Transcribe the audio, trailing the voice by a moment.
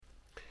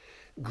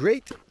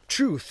Great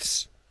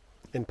truths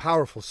and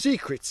powerful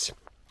secrets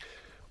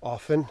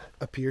often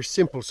appear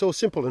simple, so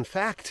simple in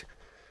fact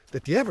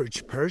that the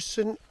average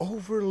person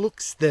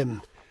overlooks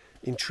them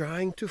in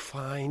trying to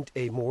find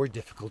a more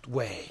difficult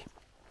way.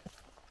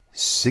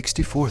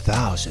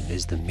 64,000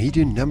 is the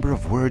median number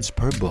of words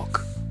per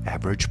book.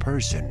 Average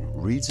person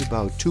reads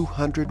about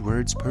 200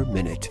 words per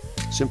minute.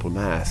 Simple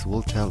math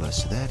will tell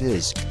us that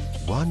is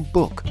one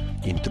book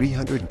in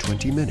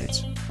 320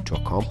 minutes. To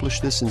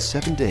accomplish this in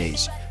 7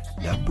 days,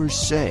 numbers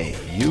say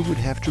you would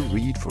have to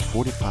read for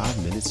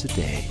 45 minutes a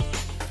day.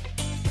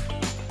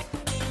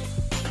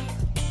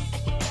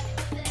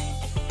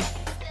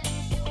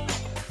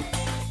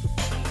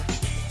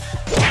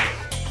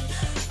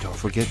 Don't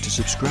forget to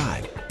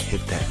subscribe.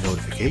 Hit that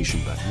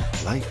notification button,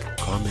 like,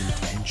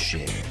 comment, and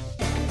share.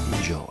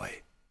 Enjoy.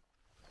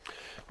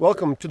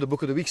 Welcome to the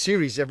Book of the Week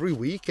series. Every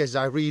week, as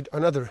I read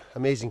another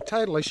amazing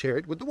title, I share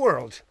it with the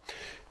world.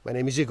 My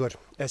name is Igor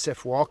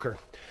S.F. Walker.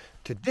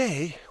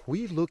 Today,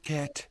 we look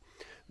at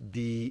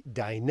The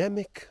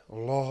Dynamic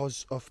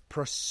Laws of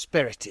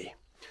Prosperity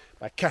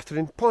by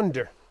Catherine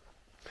Ponder.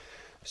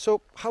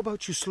 So, how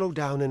about you slow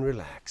down and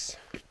relax?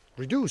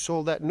 Reduce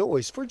all that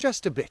noise for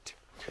just a bit.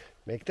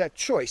 Make that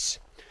choice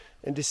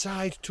and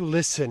decide to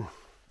listen.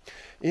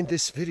 In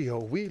this video,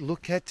 we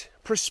look at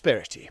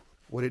prosperity,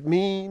 what it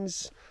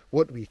means,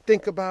 what we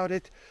think about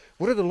it,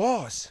 what are the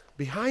laws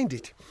behind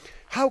it,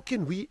 how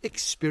can we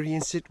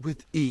experience it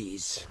with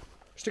ease.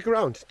 Stick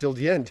around till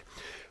the end.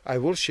 I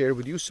will share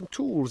with you some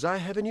tools I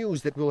have and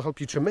use that will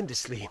help you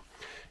tremendously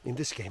in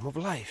this game of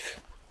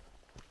life.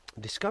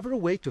 Discover a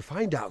way to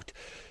find out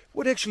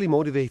what actually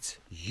motivates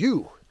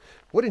you,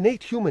 what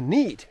innate human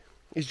need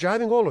is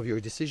driving all of your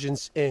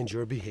decisions and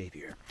your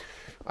behavior.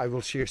 I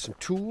will share some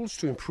tools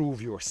to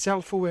improve your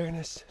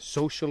self-awareness,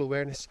 social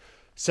awareness,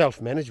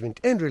 self-management,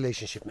 and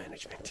relationship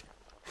management.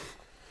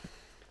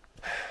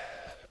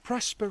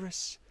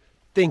 Prosperous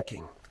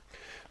thinking.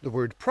 The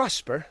word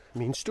prosper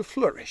means to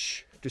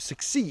flourish, to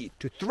succeed,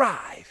 to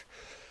thrive,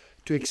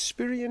 to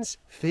experience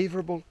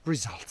favorable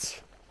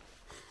results.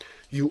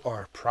 You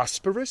are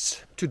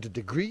prosperous to the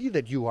degree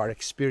that you are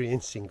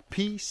experiencing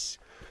peace,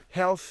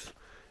 health,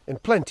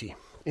 and plenty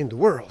in the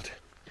world.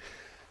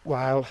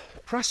 While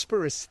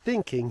prosperous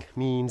thinking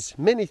means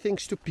many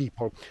things to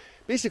people,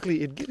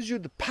 basically it gives you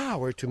the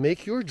power to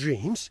make your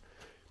dreams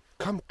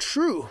come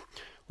true,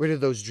 whether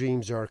those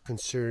dreams are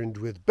concerned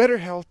with better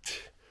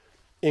health,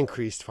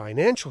 increased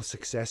financial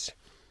success,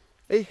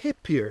 a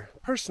happier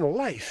personal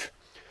life,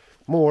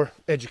 more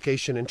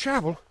education and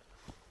travel,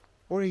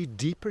 or a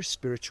deeper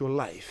spiritual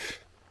life.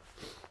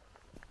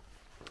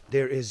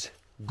 There is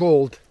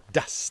gold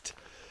dust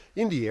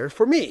in the air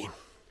for me.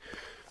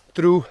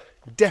 Through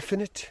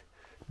definite,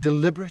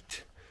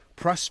 deliberate,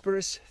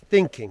 prosperous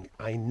thinking,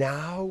 I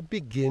now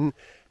begin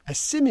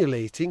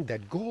assimilating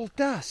that gold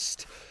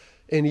dust.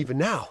 And even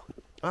now,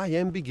 I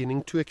am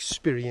beginning to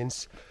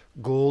experience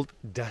gold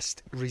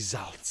dust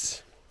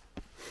results.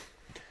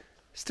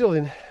 Still,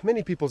 in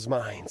many people's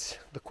minds,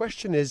 the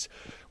question is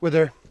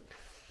whether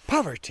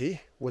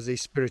poverty was a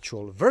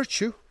spiritual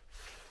virtue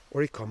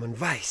or a common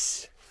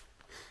vice.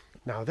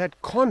 Now,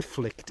 that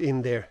conflict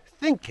in their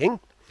thinking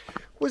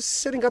was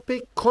setting up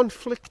a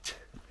conflict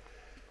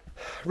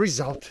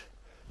result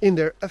in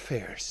their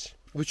affairs,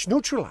 which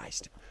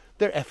neutralized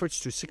their efforts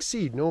to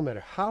succeed, no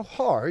matter how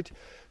hard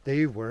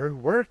they were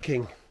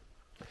working.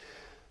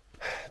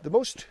 The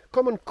most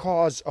common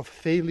cause of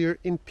failure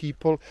in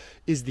people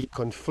is the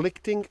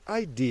conflicting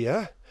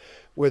idea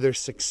whether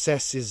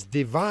success is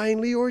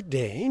divinely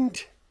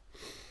ordained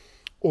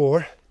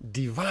or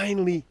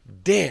divinely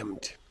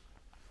damned.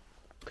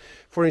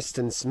 For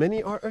instance,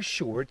 many are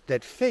assured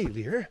that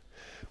failure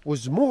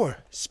was more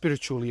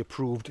spiritually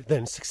approved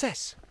than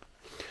success,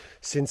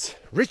 since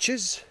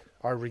riches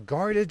are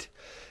regarded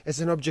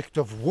as an object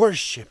of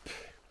worship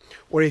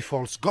or a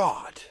false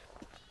god.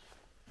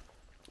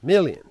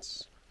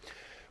 Millions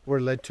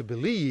were led to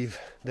believe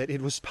that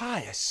it was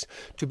pious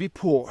to be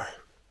poor,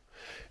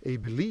 a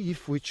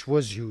belief which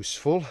was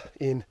useful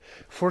in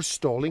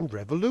forestalling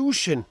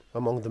revolution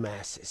among the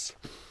masses.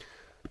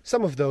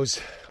 Some of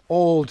those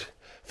old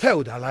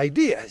feudal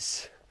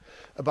ideas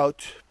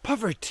about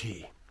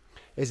poverty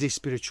as a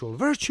spiritual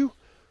virtue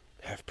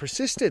have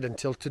persisted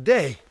until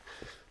today,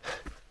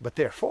 but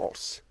they're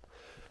false.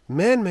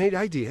 Man-made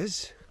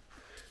ideas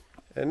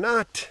and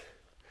not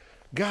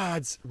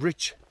God's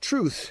rich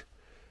truth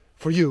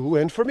for you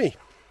and for me.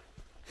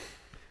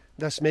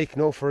 Thus make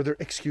no further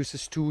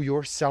excuses to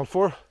yourself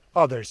or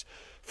others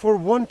for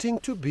wanting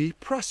to be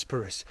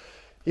prosperous.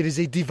 It is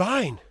a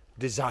divine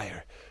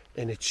desire,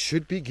 and it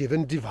should be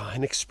given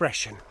divine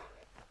expression.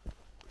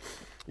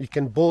 You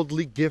can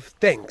boldly give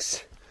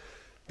thanks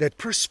that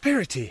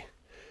prosperity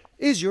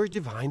is your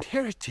divine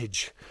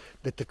heritage,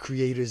 that the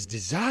Creator's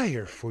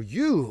desire for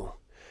you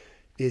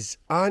is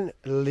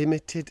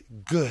unlimited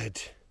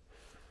good,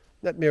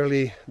 not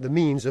merely the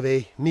means of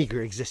a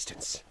meager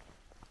existence.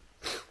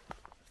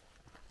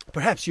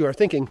 Perhaps you are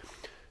thinking,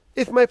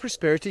 if my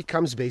prosperity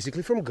comes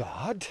basically from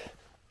God,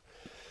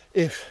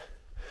 if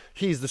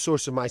He's the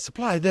source of my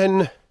supply,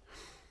 then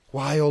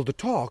Why all the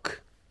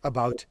talk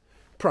about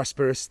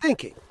prosperous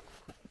thinking?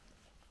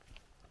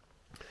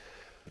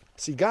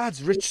 See,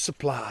 God's rich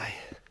supply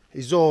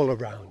is all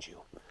around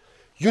you,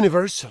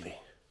 universally,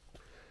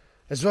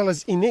 as well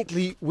as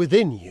innately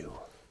within you,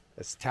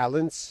 as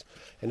talents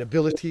and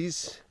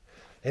abilities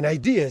and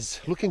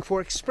ideas looking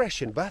for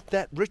expression. But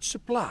that rich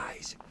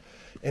supplies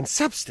and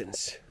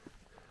substance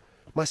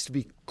must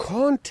be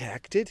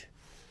contacted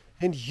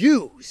and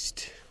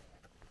used.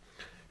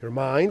 Your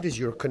mind is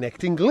your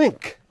connecting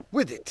link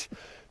with it.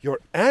 Your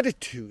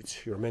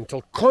attitudes, your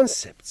mental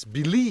concepts,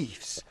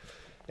 beliefs,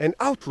 and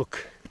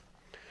outlook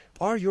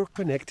are your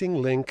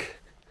connecting link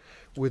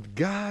with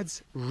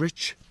God's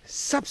rich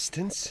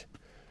substance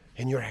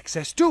and your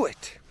access to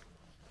it.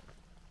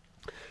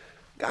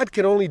 God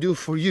can only do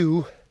for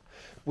you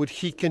what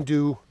He can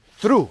do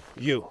through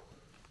you,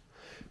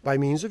 by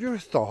means of your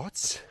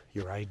thoughts,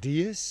 your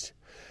ideas,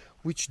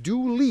 which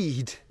do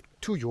lead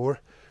to your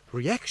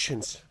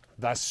reactions.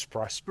 Thus,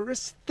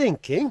 prosperous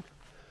thinking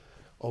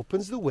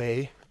opens the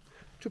way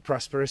to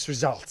prosperous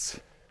results.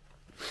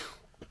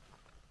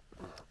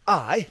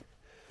 I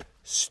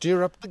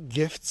stir up the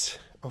gifts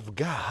of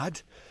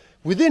God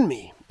within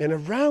me and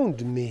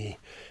around me,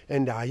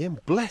 and I am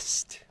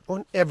blessed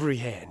on every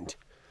hand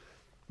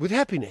with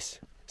happiness,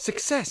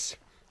 success,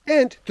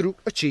 and through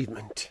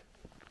achievement.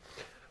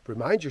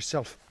 Remind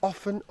yourself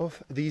often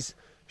of these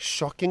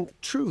shocking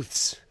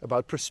truths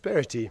about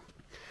prosperity,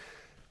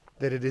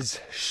 that it is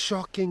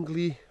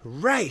shockingly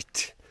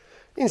right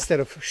instead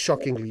of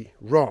shockingly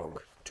wrong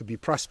to be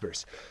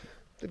prosperous,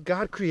 that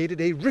God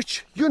created a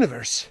rich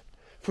universe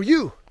for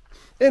you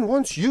and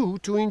wants you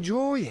to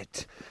enjoy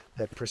it,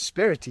 that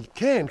prosperity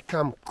can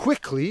come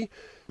quickly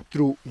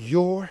through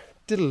your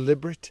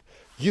deliberate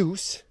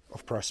use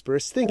of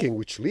prosperous thinking,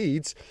 which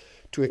leads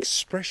to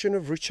expression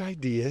of rich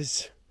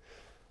ideas,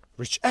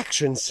 rich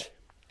actions,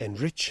 and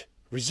rich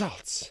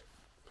results.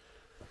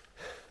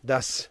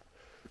 Thus,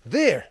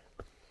 there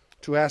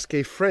to ask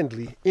a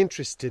friendly,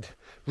 interested,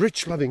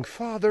 rich, loving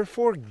Father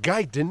for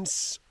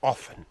guidance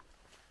often.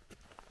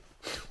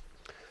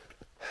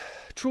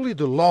 Truly,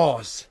 the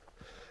laws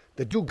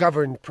that do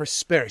govern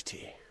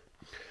prosperity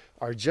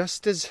are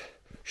just as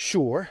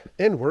sure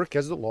and work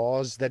as the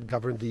laws that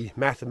govern the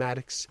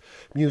mathematics,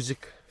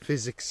 music,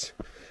 physics,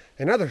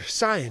 and other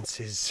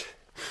sciences.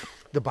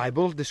 The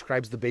Bible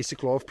describes the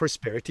basic law of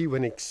prosperity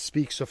when it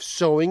speaks of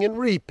sowing and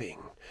reaping,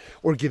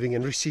 or giving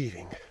and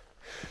receiving.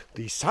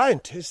 The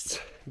scientists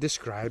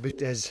describe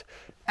it as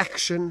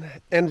action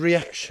and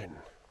reaction.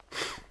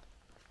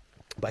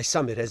 By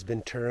some it has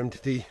been termed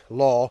the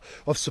law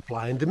of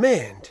supply and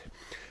demand.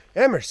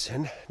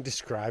 Emerson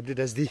described it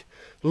as the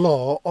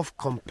law of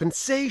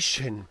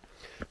compensation,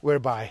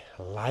 whereby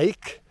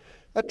like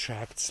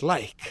attracts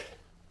like.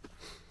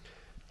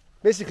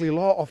 Basically,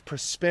 law of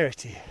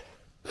prosperity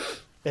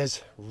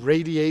as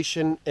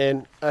radiation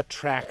and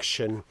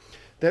attraction,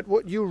 that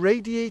what you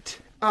radiate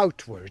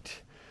outward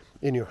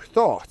in your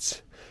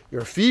thoughts,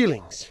 your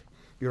feelings,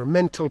 your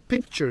mental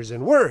pictures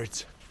and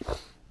words,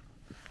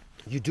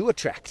 you do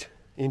attract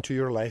into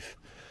your life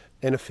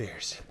and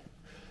affairs.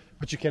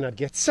 But you cannot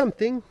get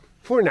something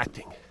for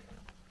nothing.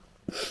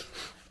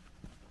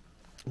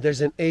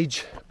 There's an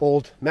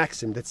age-old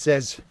maxim that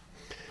says,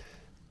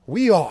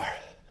 we are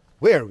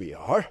where we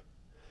are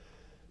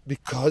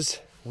because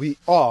we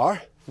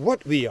are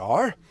what we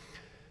are,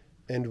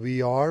 and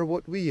we are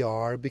what we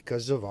are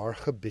because of our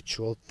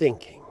habitual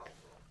thinking.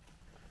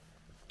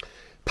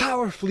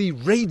 Powerfully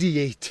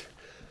radiate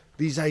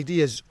these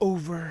ideas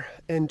over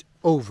and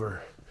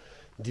over.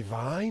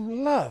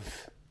 Divine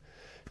love,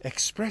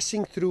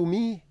 expressing through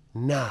me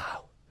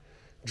now,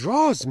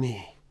 draws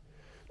me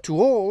to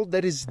all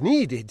that is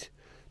needed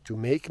to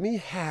make me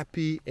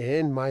happy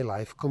and my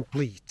life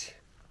complete.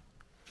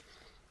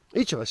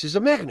 Each of us is a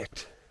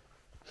magnet.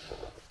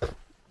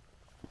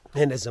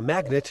 And as a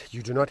magnet,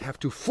 you do not have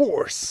to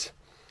force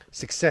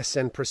success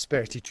and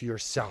prosperity to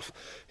yourself.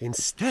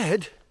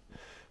 Instead,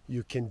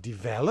 you can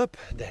develop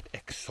that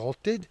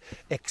exalted,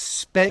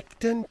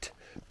 expectant,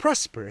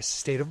 prosperous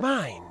state of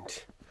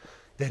mind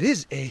that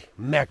is a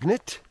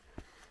magnet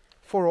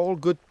for all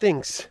good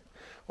things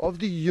of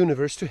the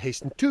universe to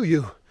hasten to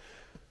you,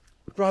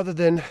 rather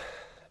than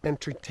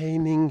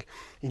entertaining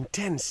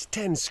intense,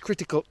 tense,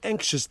 critical,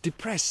 anxious,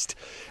 depressed,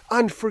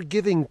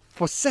 unforgiving,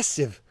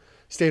 possessive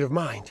state of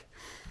mind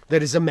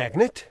that is a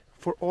magnet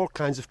for all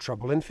kinds of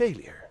trouble and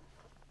failure.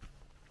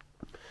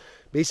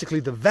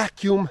 Basically, the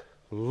vacuum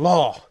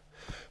law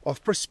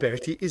of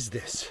prosperity is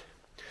this.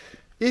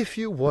 If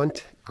you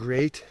want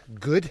great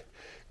good,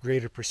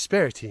 greater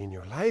prosperity in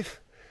your life,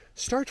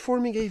 start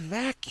forming a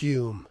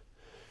vacuum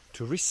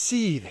to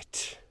receive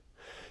it.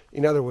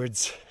 In other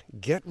words,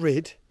 get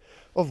rid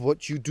of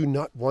what you do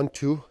not want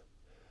to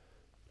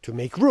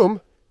make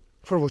room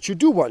for what you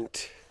do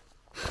want.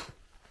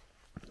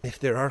 If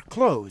there are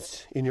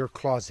clothes in your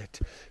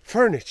closet,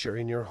 furniture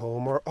in your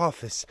home or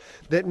office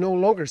that no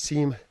longer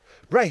seem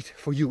right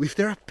for you, if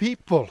there are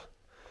people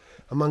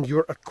among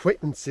your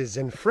acquaintances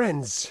and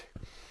friends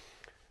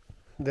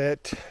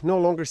that no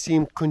longer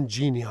seem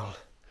congenial,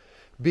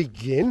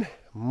 begin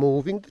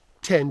moving the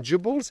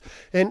tangibles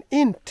and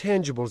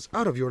intangibles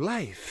out of your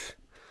life,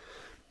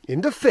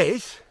 in the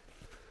faith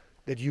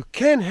that you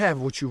can have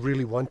what you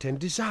really want and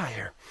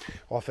desire.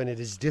 Often it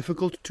is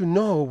difficult to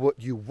know what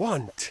you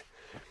want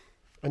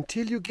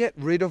until you get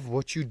rid of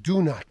what you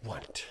do not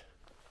want.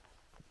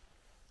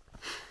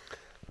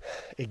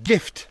 A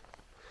gift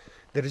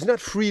that is not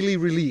freely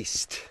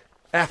released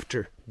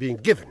after being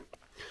given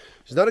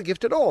is not a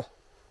gift at all.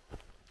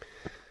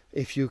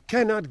 If you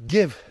cannot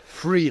give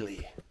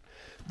freely,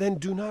 then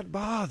do not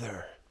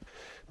bother.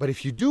 But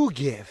if you do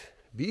give,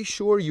 be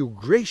sure you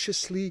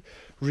graciously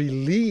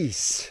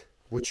release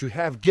what you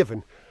have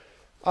given.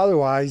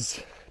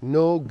 Otherwise,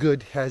 no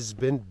good has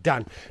been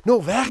done. No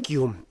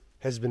vacuum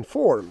has been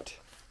formed.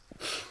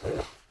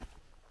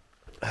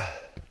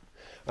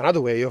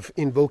 Another way of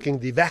invoking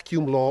the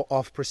vacuum law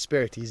of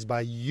prosperity is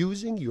by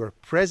using your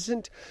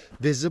present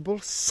visible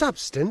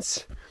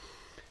substance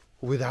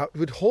without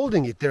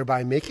withholding it,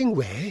 thereby making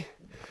way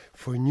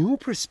for new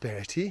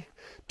prosperity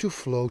to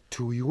flow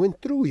to you and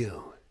through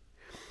you.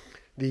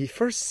 The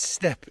first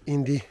step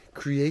in the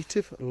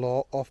creative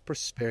law of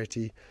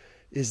prosperity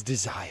is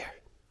desire,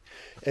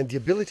 and the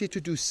ability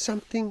to do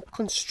something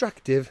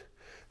constructive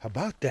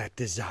about that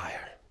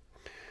desire.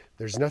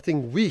 There's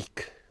nothing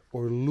weak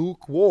or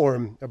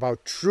lukewarm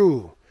about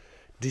true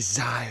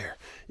desire.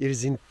 It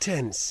is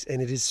intense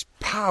and it is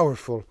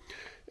powerful,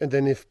 and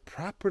then if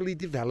properly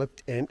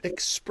developed and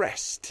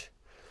expressed,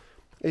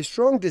 a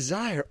strong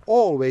desire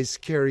always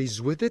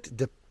carries with it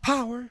the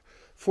power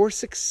for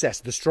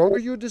success. The stronger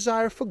your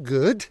desire for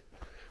good,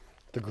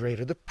 the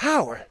greater the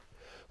power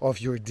of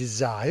your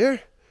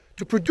desire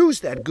to produce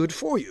that good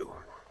for you.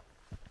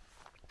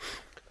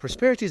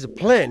 Prosperity is a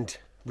planned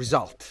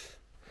result.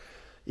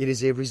 It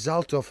is a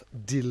result of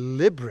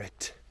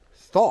deliberate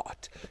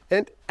thought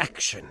and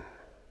action.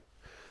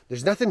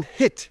 There's nothing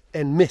hit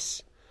and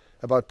miss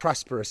about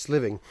prosperous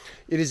living.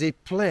 It is a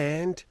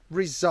planned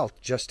result,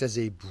 just as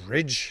a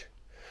bridge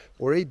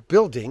or a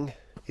building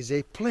is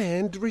a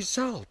planned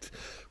result.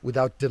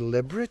 Without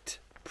deliberate,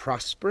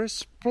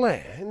 prosperous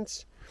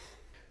plans,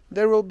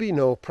 there will be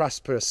no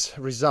prosperous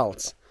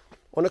results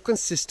on a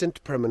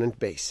consistent, permanent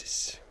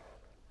basis.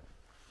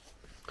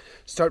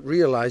 Start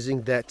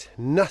realizing that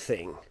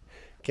nothing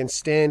can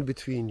stand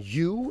between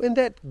you and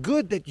that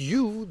good that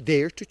you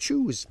dare to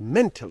choose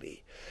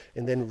mentally,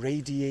 and then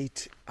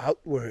radiate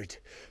outward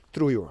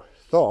through your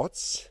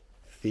thoughts,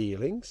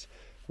 feelings,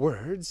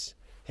 words,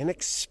 and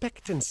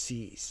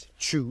expectancies.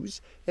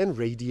 Choose and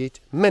radiate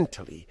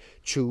mentally.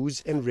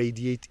 Choose and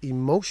radiate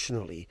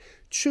emotionally.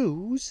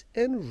 Choose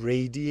and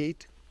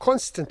radiate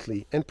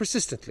constantly and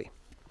persistently.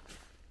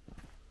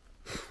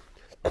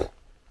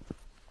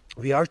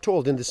 We are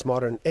told in this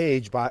modern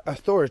age by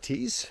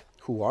authorities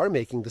who are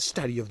making the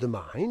study of the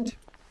mind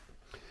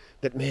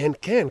that man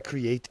can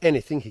create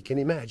anything he can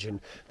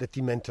imagine, that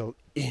the mental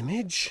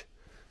image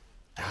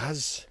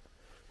does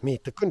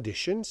meet the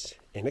conditions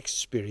and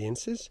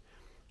experiences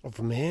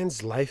of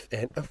man's life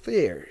and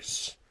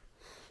affairs,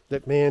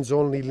 that man's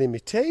only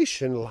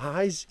limitation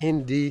lies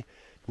in the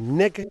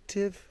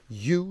negative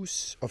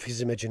use of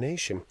his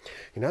imagination.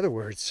 In other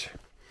words,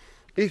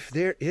 if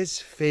there is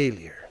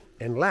failure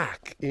and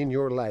lack in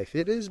your life,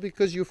 it is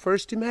because you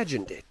first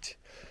imagined it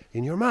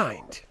in your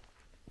mind.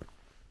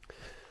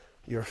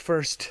 Your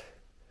first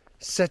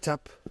set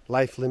up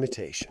life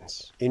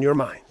limitations in your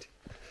mind.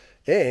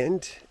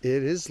 And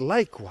it is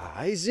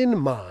likewise in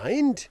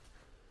mind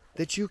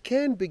that you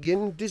can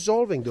begin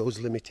dissolving those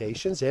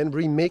limitations and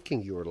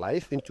remaking your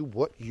life into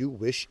what you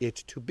wish it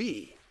to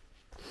be.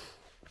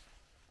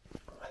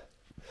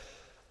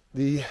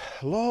 The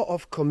law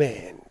of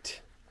command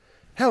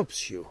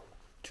helps you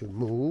to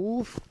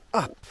move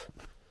up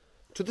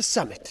to the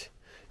summit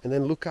and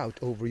then look out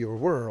over your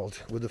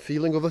world with a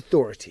feeling of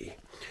authority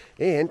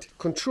and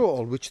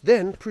control, which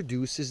then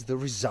produces the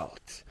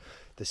result.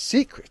 The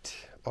secret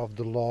of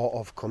the law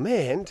of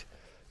command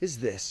is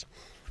this: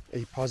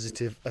 a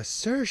positive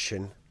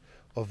assertion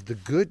of the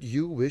good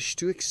you wish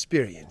to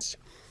experience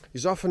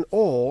is often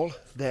all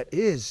that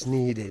is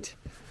needed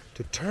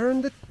to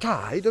turn the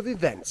tide of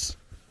events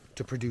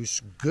to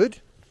produce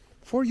good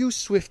for you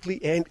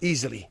swiftly and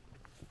easily.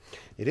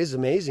 It is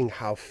amazing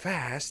how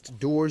fast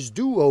doors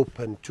do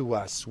open to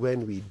us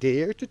when we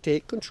dare to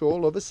take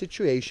control of a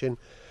situation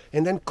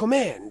and then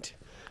command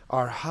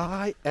our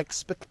high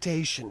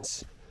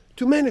expectations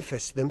to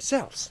manifest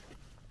themselves.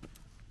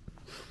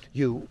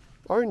 You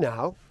are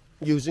now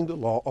using the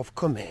law of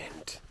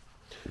command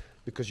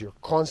because you're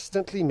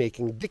constantly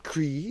making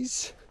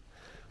decrees,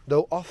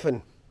 though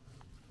often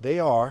they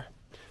are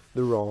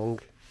the wrong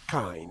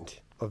kind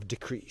of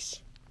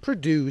decrees,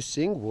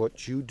 producing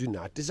what you do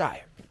not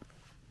desire.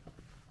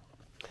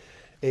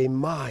 A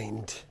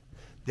mind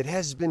that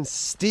has been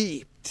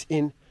steeped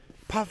in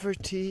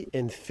poverty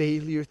and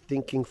failure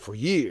thinking for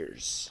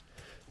years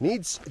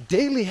needs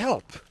daily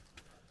help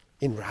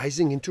in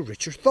rising into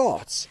richer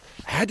thoughts,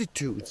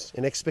 attitudes,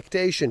 and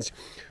expectations.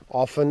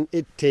 Often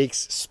it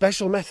takes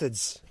special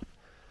methods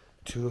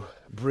to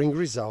bring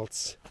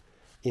results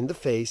in the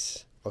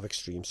face of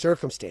extreme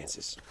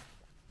circumstances.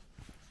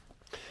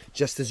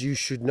 Just as you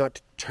should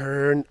not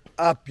turn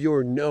up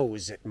your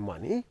nose at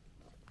money,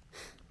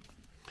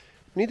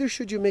 neither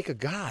should you make a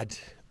god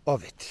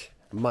of it.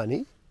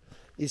 Money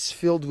is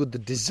filled with the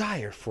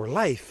desire for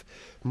life,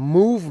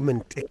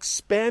 movement,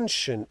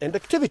 expansion, and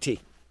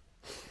activity.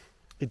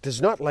 It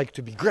does not like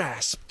to be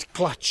grasped,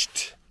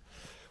 clutched,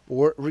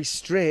 or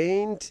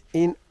restrained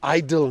in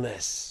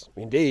idleness.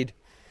 Indeed,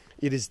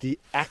 it is the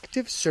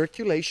active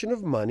circulation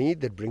of money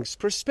that brings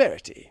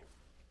prosperity,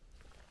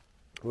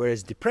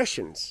 whereas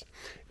depressions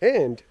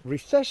and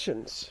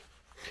recessions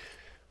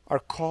are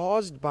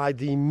caused by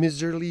the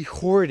miserly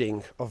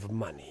hoarding of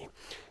money,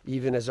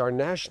 even as our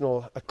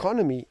national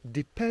economy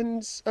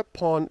depends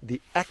upon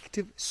the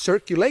active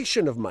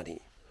circulation of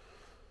money.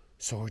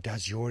 So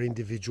does your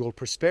individual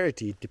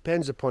prosperity. It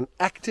depends upon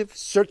active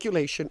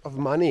circulation of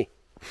money.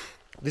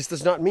 This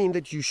does not mean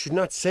that you should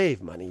not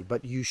save money,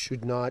 but you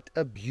should not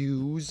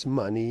abuse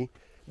money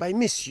by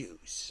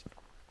misuse.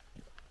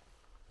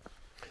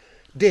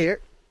 Dare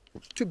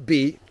to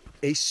be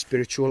a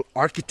spiritual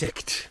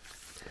architect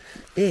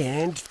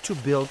and to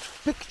build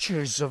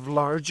pictures of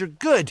larger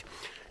good.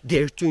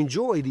 Dare to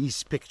enjoy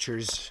these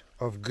pictures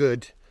of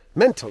good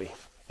mentally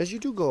as you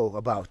do go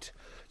about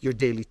your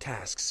daily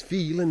tasks.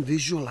 Feel and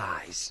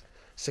visualize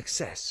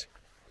success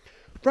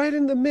right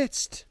in the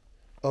midst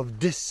of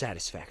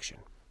dissatisfaction.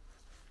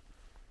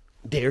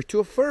 Dare to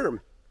affirm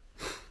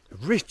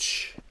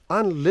rich,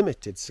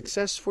 unlimited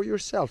success for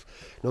yourself,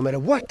 no matter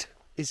what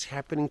is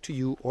happening to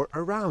you or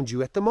around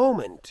you at the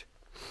moment.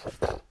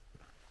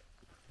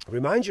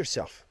 Remind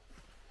yourself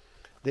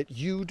that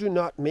you do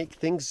not make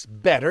things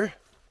better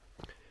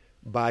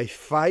by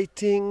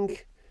fighting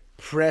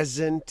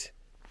present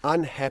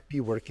unhappy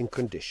working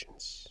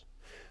conditions.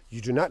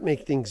 You do not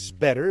make things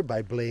better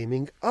by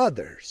blaming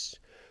others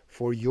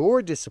for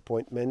your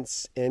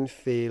disappointments and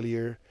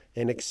failure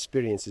and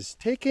experiences.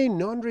 Take a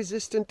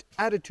non-resistant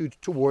attitude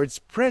towards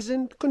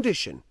present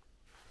condition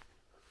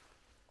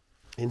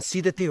and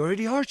see that they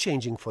already are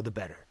changing for the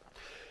better.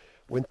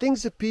 When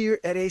things appear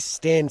at a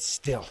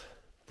standstill,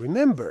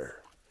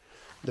 remember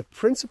the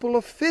principle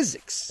of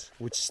physics,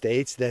 which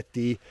states that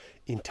the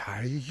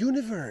entire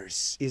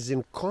universe is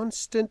in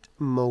constant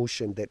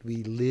motion, that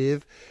we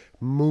live,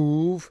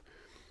 move,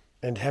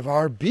 and have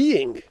our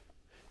being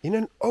in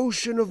an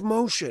ocean of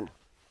motion.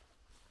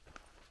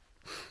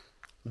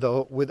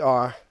 Though with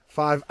our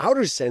 5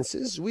 outer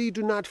senses, we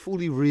do not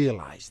fully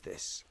realize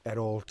this at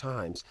all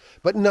times.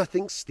 But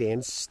nothing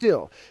stands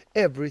still.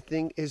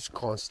 Everything is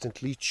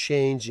constantly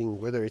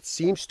changing, whether it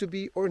seems to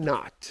be or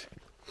not.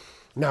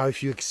 Now,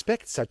 if you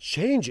expect such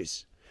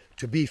changes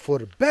to be for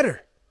the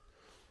better,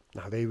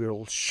 now they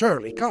will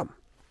surely come.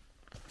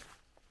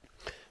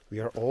 We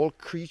are all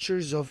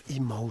creatures of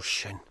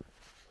emotion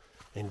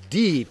and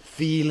deep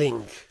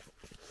feeling.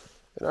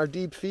 And our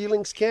deep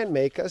feelings can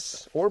make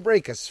us or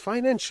break us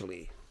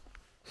financially.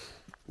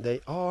 They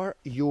are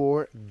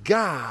your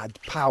God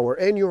power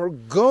and your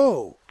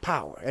go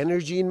power,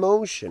 energy in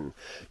motion.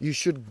 You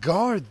should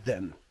guard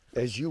them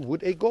as you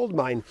would a gold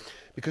mine,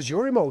 because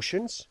your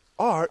emotions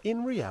are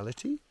in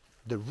reality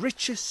the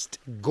richest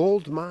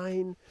gold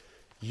mine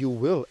you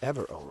will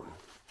ever own.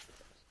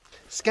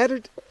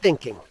 Scattered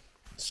thinking,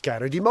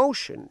 scattered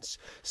emotions,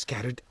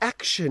 scattered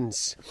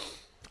actions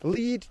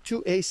lead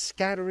to a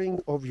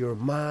scattering of your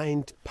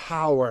mind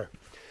power.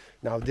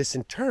 Now this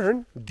in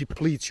turn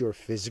depletes your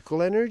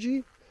physical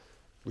energy,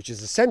 which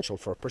is essential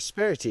for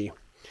prosperity.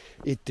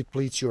 It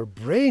depletes your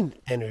brain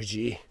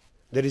energy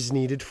that is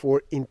needed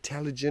for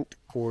intelligent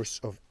course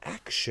of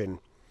action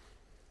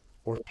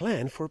or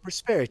plan for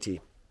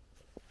prosperity.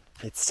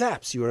 It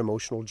saps your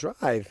emotional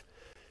drive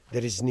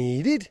that is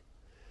needed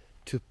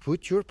to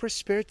put your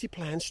prosperity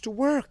plans to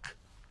work.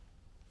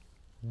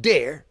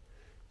 Dare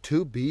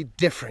to be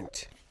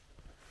different.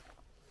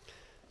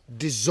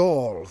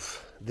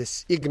 Dissolve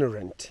this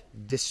ignorant,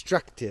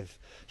 destructive,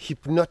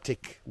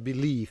 hypnotic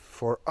belief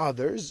for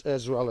others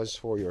as well as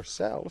for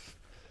yourself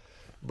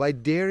by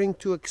daring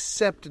to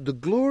accept the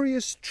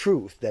glorious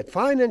truth that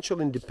financial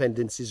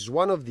independence is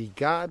one of the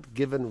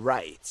God-given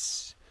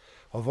rights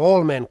of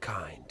all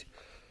mankind,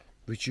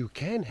 which you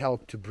can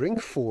help to bring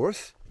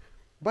forth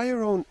by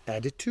your own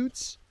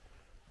attitudes,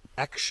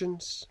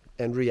 actions,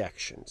 and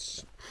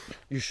reactions.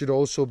 You should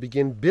also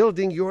begin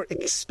building your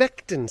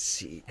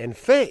expectancy and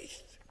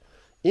faith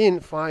in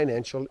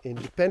financial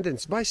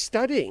independence by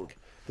studying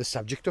the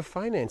subject of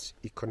finance,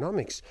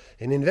 economics,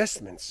 and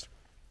investments.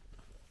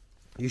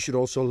 You should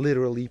also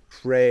literally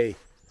pray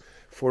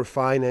for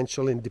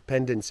financial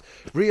independence.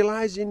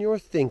 Realize in your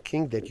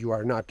thinking that you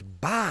are not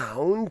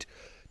bound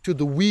to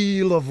the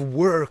wheel of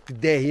work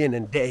day in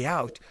and day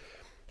out.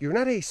 You're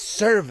not a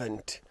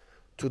servant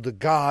to the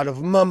God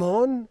of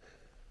Mammon,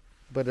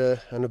 but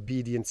an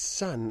obedient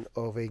son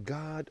of a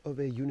God of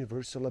a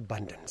universal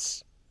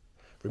abundance.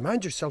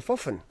 Remind yourself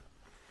often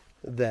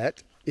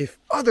that if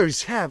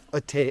others have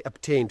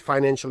obtained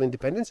financial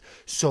independence,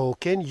 so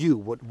can you.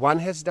 What one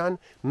has done,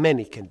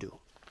 many can do.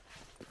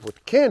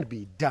 What can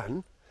be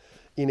done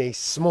in a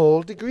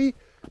small degree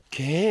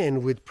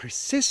can, with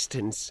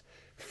persistence,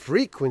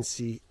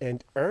 frequency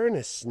and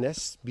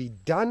earnestness be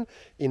done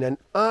in an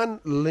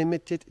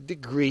unlimited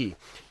degree.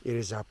 It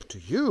is up to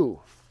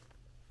you.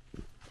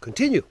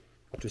 Continue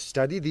to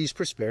study these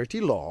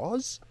prosperity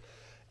laws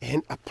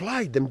and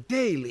apply them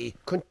daily.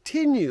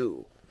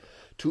 Continue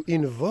to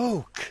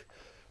invoke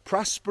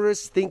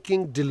prosperous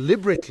thinking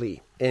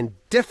deliberately and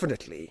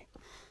definitely,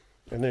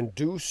 and then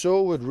do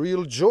so with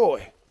real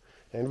joy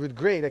and with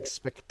great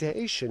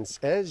expectations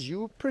as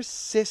you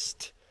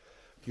persist.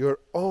 Your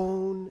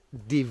own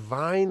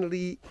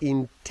divinely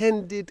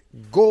intended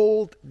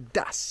gold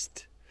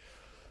dust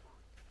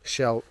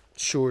shall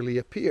surely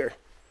appear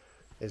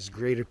as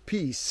greater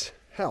peace,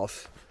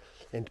 health,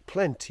 and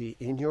plenty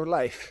in your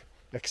life.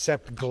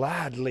 Accept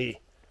gladly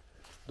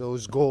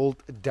those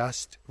gold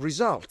dust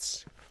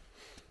results.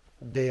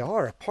 They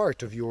are a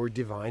part of your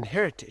divine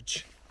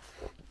heritage.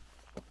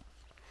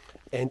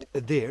 And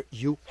there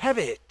you have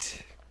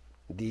it,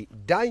 the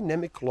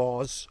dynamic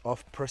laws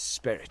of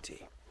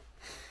prosperity.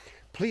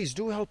 Please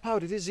do help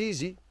out. It is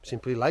easy.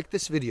 Simply like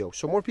this video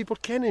so more people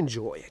can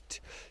enjoy it.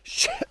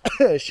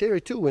 Share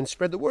it too and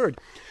spread the word.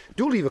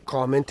 Do leave a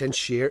comment and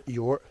share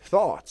your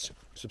thoughts.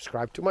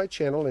 Subscribe to my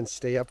channel and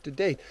stay up to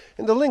date.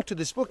 And the link to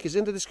this book is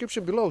in the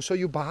description below, so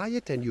you buy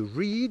it and you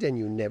read and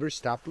you never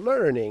stop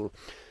learning,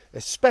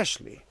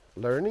 especially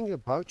learning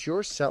about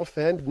yourself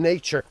and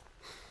nature.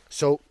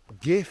 So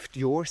gift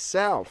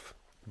yourself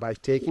by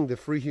taking the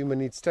free human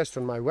needs test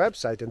on my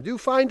website, and do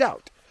find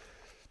out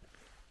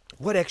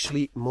what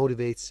actually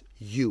motivates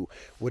you,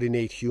 what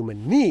innate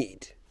human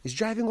need is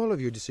driving all of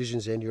your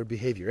decisions and your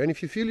behavior. And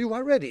if you feel you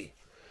are ready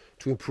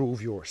to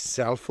improve your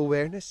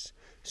self-awareness,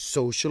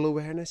 social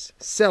awareness,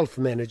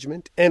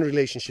 self-management, and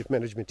relationship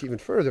management even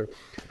further,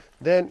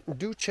 then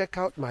do check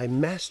out my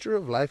Master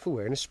of Life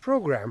Awareness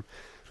program.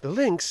 The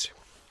links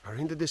are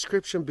in the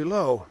description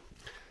below.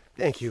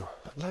 Thank you.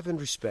 Love and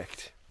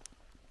respect.